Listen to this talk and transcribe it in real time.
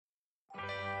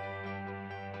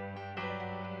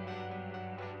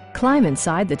Climb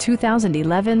inside the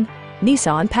 2011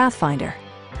 Nissan Pathfinder.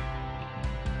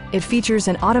 It features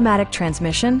an automatic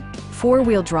transmission,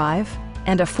 four-wheel drive,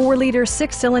 and a 4-liter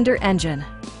 6-cylinder engine.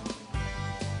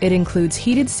 It includes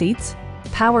heated seats,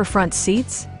 power front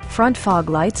seats, front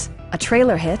fog lights, a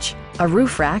trailer hitch, a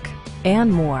roof rack,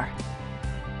 and more.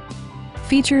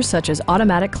 Features such as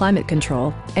automatic climate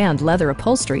control and leather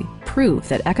upholstery prove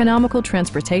that economical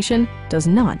transportation does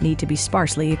not need to be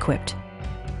sparsely equipped.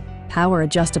 Power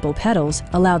adjustable pedals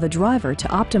allow the driver to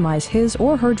optimize his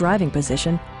or her driving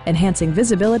position, enhancing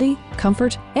visibility,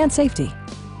 comfort, and safety.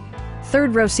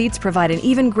 Third-row seats provide an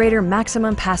even greater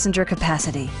maximum passenger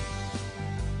capacity.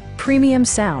 Premium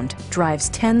sound drives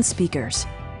 10 speakers,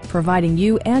 providing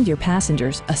you and your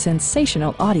passengers a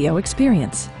sensational audio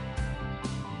experience.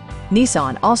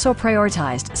 Nissan also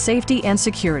prioritized safety and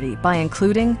security by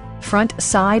including front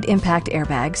side impact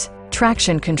airbags,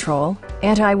 traction control,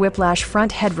 anti-whiplash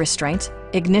front head restraints,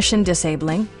 ignition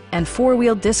disabling, and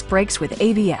 4-wheel disc brakes with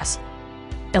ABS.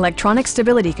 Electronic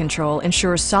stability control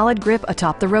ensures solid grip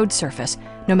atop the road surface,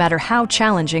 no matter how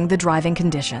challenging the driving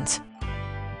conditions.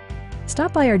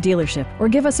 Stop by our dealership or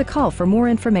give us a call for more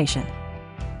information.